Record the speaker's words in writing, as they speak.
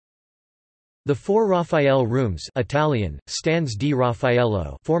The four Raphael Rooms Italian, Stanze di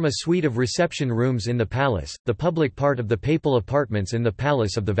Raffaello form a suite of reception rooms in the palace, the public part of the papal apartments in the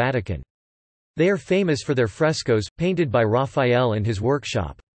Palace of the Vatican. They are famous for their frescoes, painted by Raphael and his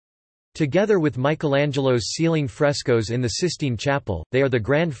workshop. Together with Michelangelo's ceiling frescoes in the Sistine Chapel, they are the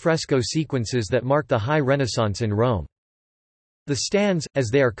grand fresco sequences that mark the High Renaissance in Rome. The stands, as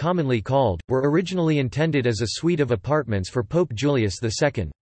they are commonly called, were originally intended as a suite of apartments for Pope Julius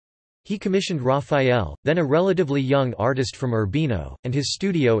II. He commissioned Raphael, then a relatively young artist from Urbino, and his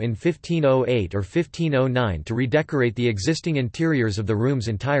studio in 1508 or 1509 to redecorate the existing interiors of the rooms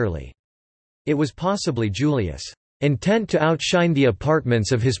entirely. It was possibly Julius' intent to outshine the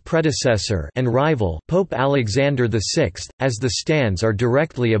apartments of his predecessor and rival Pope Alexander VI, as the stands are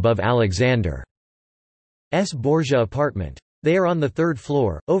directly above Alexander's Borgia apartment. They are on the third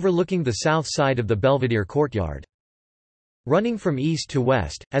floor, overlooking the south side of the Belvedere courtyard. Running from east to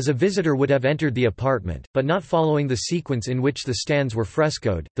west, as a visitor would have entered the apartment, but not following the sequence in which the stands were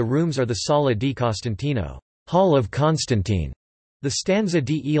frescoed, the rooms are the Sala di Costantino, Hall of Constantine, the Stanza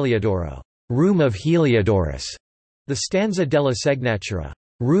di Eliodoro, Room of Heliodorus, the Stanza della Segnatura,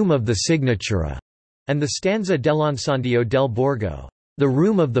 Room of the Signatura, and the Stanza dell'Incendio del Borgo, the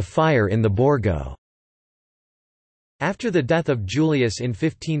Room of the Fire in the Borgo. After the death of Julius in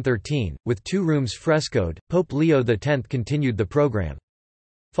 1513, with two rooms frescoed, Pope Leo X continued the program.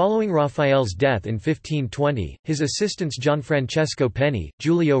 Following Raphael's death in 1520, his assistants Gianfrancesco Penni,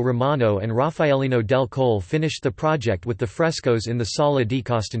 Giulio Romano and Raffaellino del Colle finished the project with the frescoes in the Sala di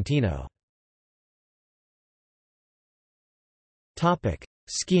Costantino.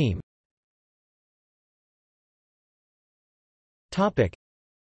 Scheme.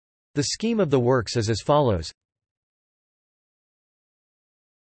 The scheme of the works is as follows.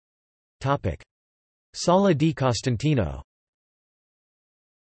 Sala di Costantino.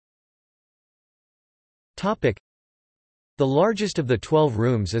 The largest of the 12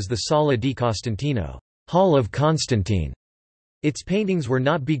 rooms is the Sala di Costantino, Hall of Constantine. Its paintings were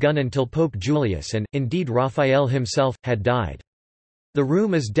not begun until Pope Julius and, indeed Raphael himself, had died. The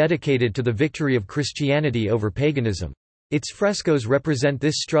room is dedicated to the victory of Christianity over paganism. Its frescoes represent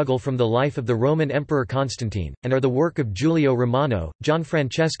this struggle from the life of the Roman Emperor Constantine, and are the work of Giulio Romano,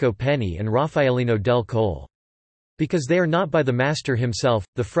 Gianfrancesco Penni and Raffaellino del Colle. Because they are not by the master himself,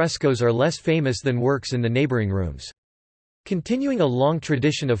 the frescoes are less famous than works in the neighboring rooms. Continuing a long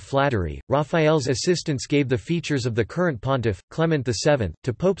tradition of flattery, Raphael's assistants gave the features of the current pontiff, Clement VII,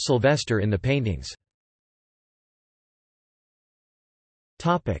 to Pope Sylvester in the paintings.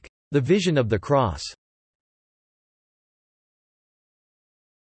 The Vision of the Cross.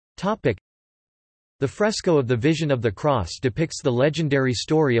 The fresco of the Vision of the Cross depicts the legendary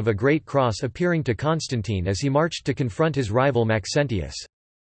story of a great cross appearing to Constantine as he marched to confront his rival Maxentius.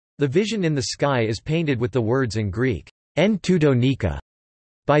 The vision in the sky is painted with the words in Greek, en tuto nika,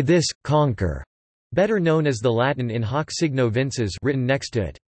 by this, conquer, better known as the Latin in hoc signo vinces written next to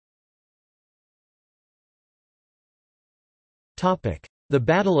it. The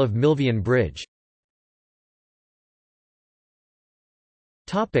Battle of Milvian Bridge.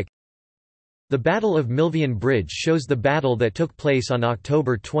 The Battle of Milvian Bridge shows the battle that took place on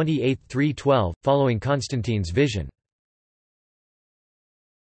October 28, 312, following Constantine's vision.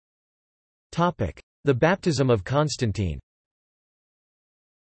 The Baptism of Constantine.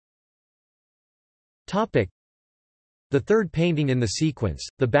 The third painting in the sequence,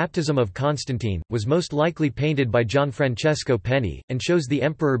 The Baptism of Constantine, was most likely painted by Gianfrancesco Penni, and shows the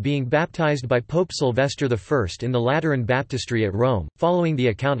emperor being baptized by Pope Sylvester I in the Lateran baptistry at Rome, following the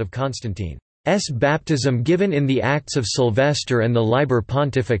account of Constantine's baptism given in the Acts of Sylvester and the Liber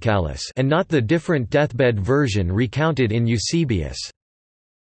Pontificalis, and not the different deathbed version recounted in Eusebius'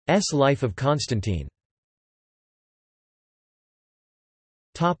 Life of Constantine.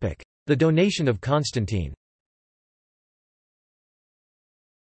 The Donation of Constantine.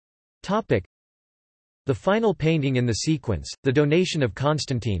 The final painting in the sequence, The Donation of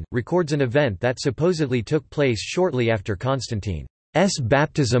Constantine, records an event that supposedly took place shortly after Constantine's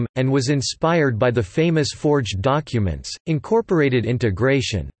baptism, and was inspired by the famous forged documents, incorporated into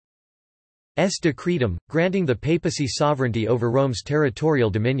Gratian's decretum, granting the papacy sovereignty over Rome's territorial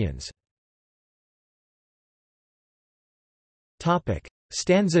dominions.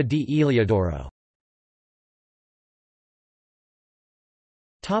 Stanza di Eliodoro.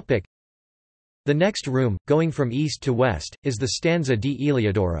 The next room, going from east to west, is the Stanza di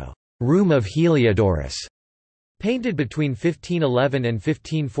Eliodoro, Room of Heliodorus. Painted between 1511 and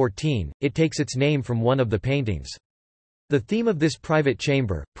 1514, it takes its name from one of the paintings. The theme of this private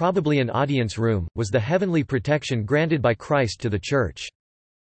chamber, probably an audience room, was the heavenly protection granted by Christ to the Church.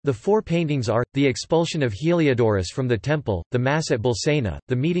 The four paintings are, the expulsion of Heliodorus from the temple, the Mass at Bolsena,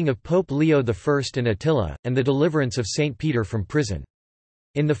 the meeting of Pope Leo I and Attila, and the deliverance of St. Peter from prison.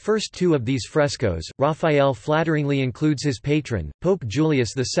 In the first two of these frescoes, Raphael flatteringly includes his patron, Pope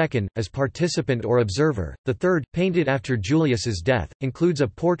Julius II, as participant or observer. The third, painted after Julius's death, includes a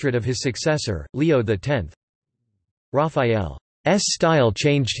portrait of his successor, Leo X. Raphael's style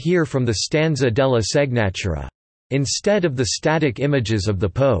changed here from the stanza della segnatura. Instead of the static images of the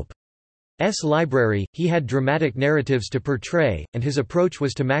Pope's library, he had dramatic narratives to portray, and his approach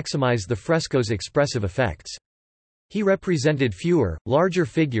was to maximize the fresco's expressive effects. He represented fewer, larger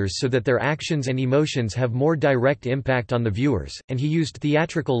figures so that their actions and emotions have more direct impact on the viewers, and he used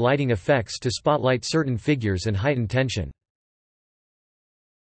theatrical lighting effects to spotlight certain figures and heighten tension.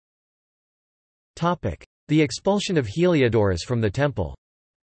 The expulsion of Heliodorus from the temple.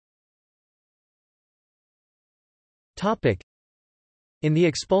 In the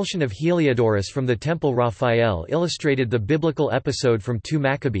expulsion of Heliodorus from the temple, Raphael illustrated the biblical episode from 2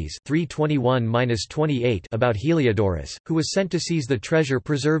 Maccabees 3:21–28 about Heliodorus, who was sent to seize the treasure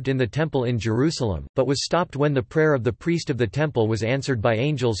preserved in the temple in Jerusalem, but was stopped when the prayer of the priest of the temple was answered by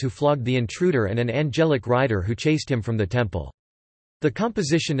angels who flogged the intruder and an angelic rider who chased him from the temple. The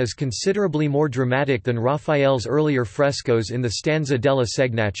composition is considerably more dramatic than Raphael's earlier frescoes in the stanza della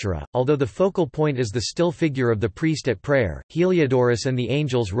segnatura. Although the focal point is the still figure of the priest at prayer, Heliodorus and the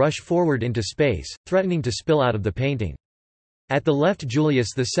angels rush forward into space, threatening to spill out of the painting. At the left, Julius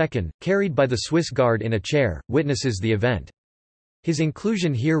II, carried by the Swiss guard in a chair, witnesses the event. His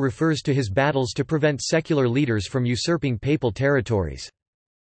inclusion here refers to his battles to prevent secular leaders from usurping papal territories.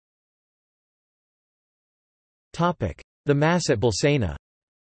 The Mass at Bolsena.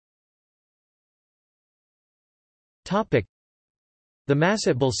 The Mass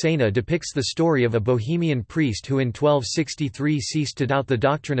at Bolsena depicts the story of a Bohemian priest who in 1263 ceased to doubt the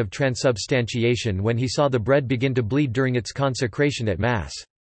doctrine of transubstantiation when he saw the bread begin to bleed during its consecration at Mass.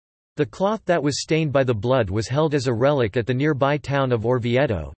 The cloth that was stained by the blood was held as a relic at the nearby town of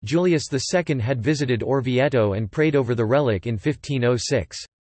Orvieto. Julius II had visited Orvieto and prayed over the relic in 1506.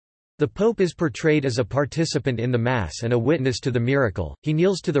 The Pope is portrayed as a participant in the Mass and a witness to the miracle. He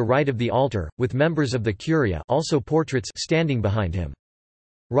kneels to the right of the altar, with members of the Curia, also portraits, standing behind him.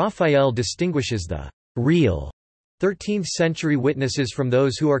 Raphael distinguishes the real 13th-century witnesses from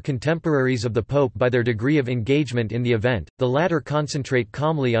those who are contemporaries of the Pope by their degree of engagement in the event. The latter concentrate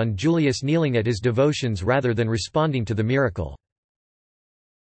calmly on Julius kneeling at his devotions rather than responding to the miracle.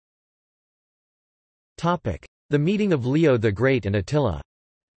 The meeting of Leo the Great and Attila.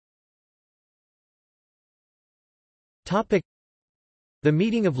 The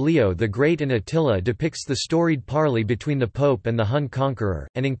meeting of Leo the Great and Attila depicts the storied parley between the Pope and the Hun conqueror,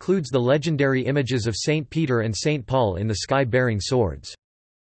 and includes the legendary images of Saint Peter and Saint Paul in the sky bearing swords.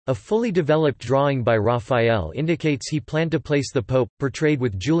 A fully developed drawing by Raphael indicates he planned to place the Pope, portrayed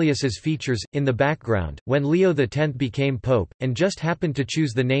with Julius's features, in the background. When Leo X became Pope, and just happened to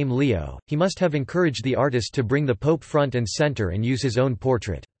choose the name Leo, he must have encouraged the artist to bring the Pope front and center and use his own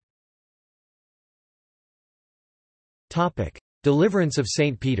portrait. Deliverance of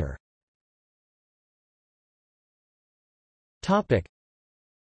Saint Peter. The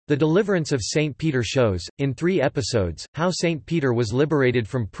deliverance of Saint Peter shows, in 3 episodes, how Saint Peter was liberated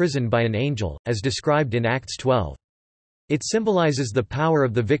from prison by an angel, as described in Acts 12. It symbolizes the power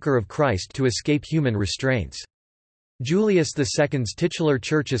of the Vicar of Christ to escape human restraints. Julius II's titular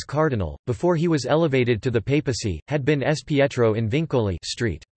church as cardinal, before he was elevated to the papacy, had been S. Pietro in Vincoli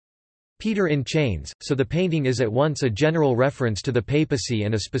Street. Peter in chains, so the painting is at once a general reference to the papacy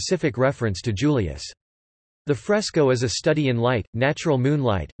and a specific reference to Julius. The fresco is a study in light, natural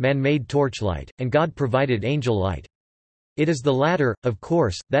moonlight, man-made torchlight, and God-provided angel light. It is the latter, of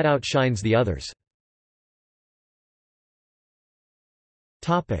course, that outshines the others.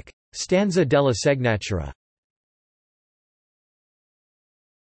 Stanza della segnatura.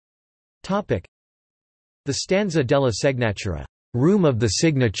 The stanza della segnatura, room of the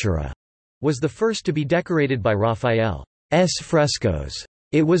signatura, was the first to be decorated by Raphael's frescoes.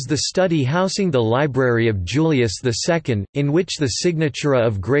 It was the study housing the library of Julius II, in which the Signatura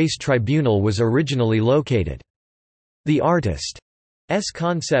of Grace Tribunal was originally located. The artist's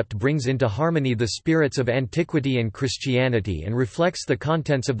concept brings into harmony the spirits of antiquity and Christianity and reflects the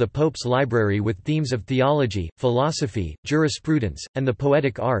contents of the Pope's library with themes of theology, philosophy, jurisprudence, and the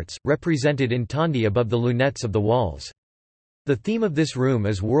poetic arts, represented in tondi above the lunettes of the walls. The theme of this room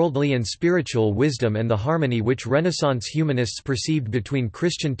is worldly and spiritual wisdom and the harmony which Renaissance humanists perceived between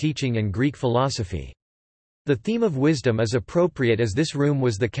Christian teaching and Greek philosophy. The theme of wisdom is appropriate as this room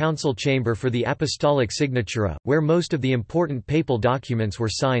was the council chamber for the Apostolic Signatura, where most of the important papal documents were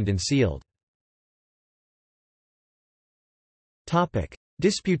signed and sealed.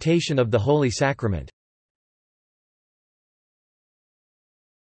 Disputation of the Holy Sacrament.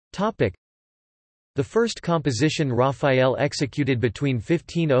 The first composition Raphael executed between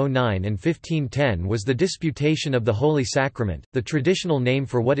 1509 and 1510 was the Disputation of the Holy Sacrament, the traditional name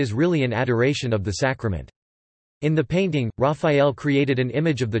for what is really an adoration of the sacrament. In the painting, Raphael created an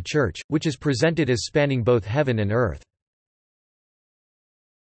image of the Church, which is presented as spanning both heaven and earth.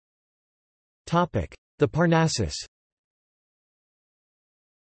 The Parnassus.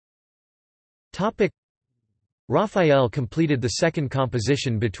 Raphael completed the second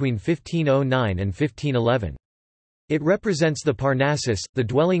composition between 1509 and 1511. It represents the Parnassus, the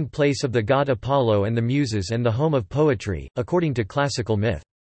dwelling place of the god Apollo and the Muses and the home of poetry, according to classical myth.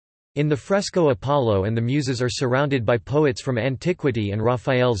 In the fresco, Apollo and the Muses are surrounded by poets from antiquity and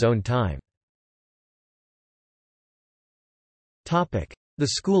Raphael's own time. The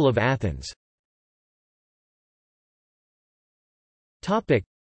School of Athens.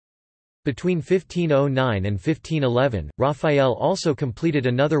 Between 1509 and 1511, Raphael also completed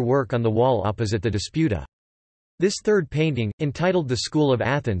another work on the wall opposite the Disputa. This third painting, entitled The School of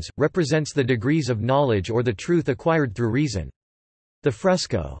Athens, represents the degrees of knowledge or the truth acquired through reason. The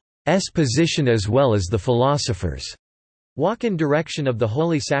fresco's position as well as the philosophers' walk-in direction of the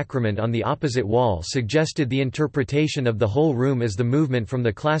Holy Sacrament on the opposite wall suggested the interpretation of the whole room as the movement from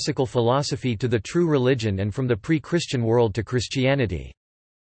the classical philosophy to the true religion and from the pre-Christian world to Christianity.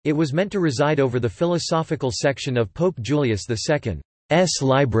 It was meant to reside over the philosophical section of Pope Julius II's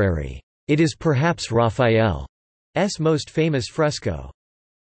library. It is perhaps Raphael's most famous fresco.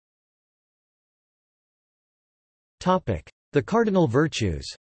 The cardinal virtues.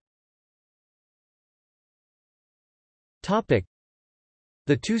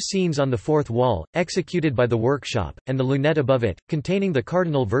 The two scenes on the fourth wall, executed by the workshop, and the lunette above it, containing the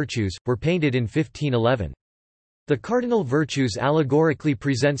cardinal virtues, were painted in 1511. The cardinal virtues allegorically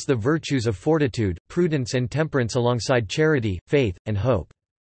presents the virtues of fortitude, prudence and temperance alongside charity, faith, and hope.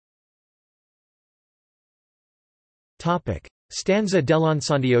 Stanza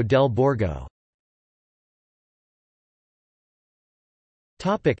dell'Incendio del Borgo.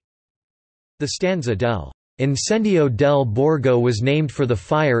 The stanza del Incendio del Borgo was named for the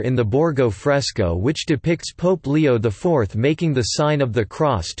fire in the Borgo fresco, which depicts Pope Leo IV making the sign of the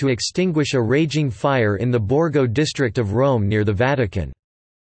cross to extinguish a raging fire in the Borgo district of Rome near the Vatican.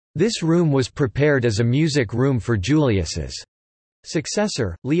 This room was prepared as a music room for Julius's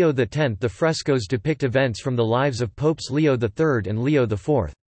successor, Leo X. The frescoes depict events from the lives of Popes Leo III and Leo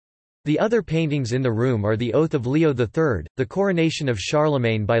IV. The other paintings in the room are the Oath of Leo III, the coronation of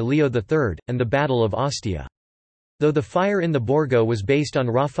Charlemagne by Leo III, and the Battle of Ostia. Though the fire in the Borgo was based on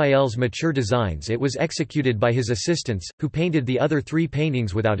Raphael's mature designs, it was executed by his assistants, who painted the other three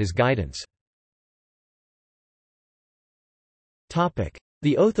paintings without his guidance.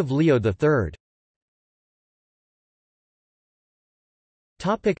 The Oath of Leo III.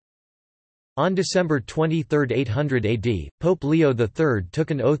 On December 23, 800 AD, Pope Leo III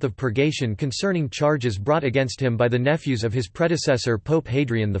took an oath of purgation concerning charges brought against him by the nephews of his predecessor Pope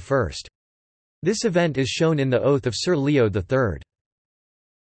Hadrian I. This event is shown in the Oath of Sir Leo III.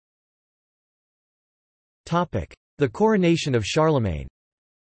 The coronation of Charlemagne.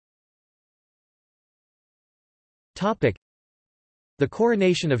 The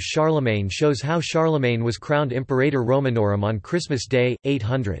coronation of Charlemagne shows how Charlemagne was crowned Imperator Romanorum on Christmas Day,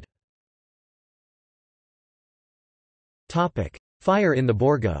 800. Fire in the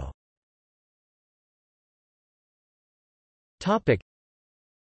Borgo.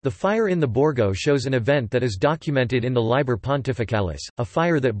 The fire in the Borgo shows an event that is documented in the Liber Pontificalis, a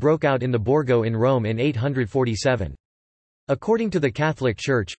fire that broke out in the Borgo in Rome in 847. According to the Catholic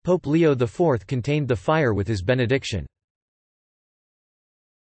Church, Pope Leo IV contained the fire with his benediction.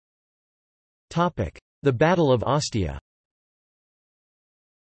 The Battle of Ostia.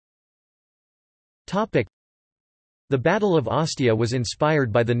 The Battle of Ostia was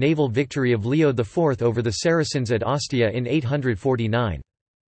inspired by the naval victory of Leo IV over the Saracens at Ostia in 849.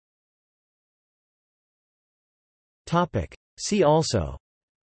 See also: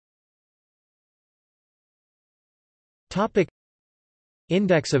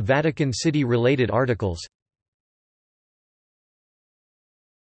 Index of Vatican City-related articles.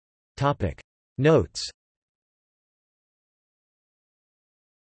 Notes.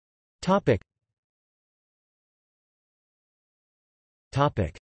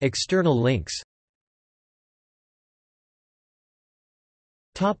 External links.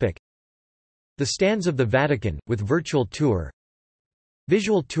 The Stands of the Vatican, with virtual tour.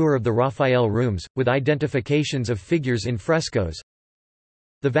 Visual tour of the Raphael Rooms, with identifications of figures in frescoes.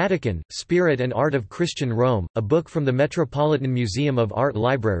 The Vatican, Spirit and Art of Christian Rome, a book from the Metropolitan Museum of Art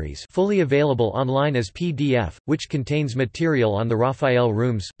Libraries, fully available online as PDF, which contains material on the Raphael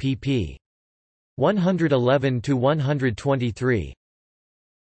Rooms, pp. 111–123.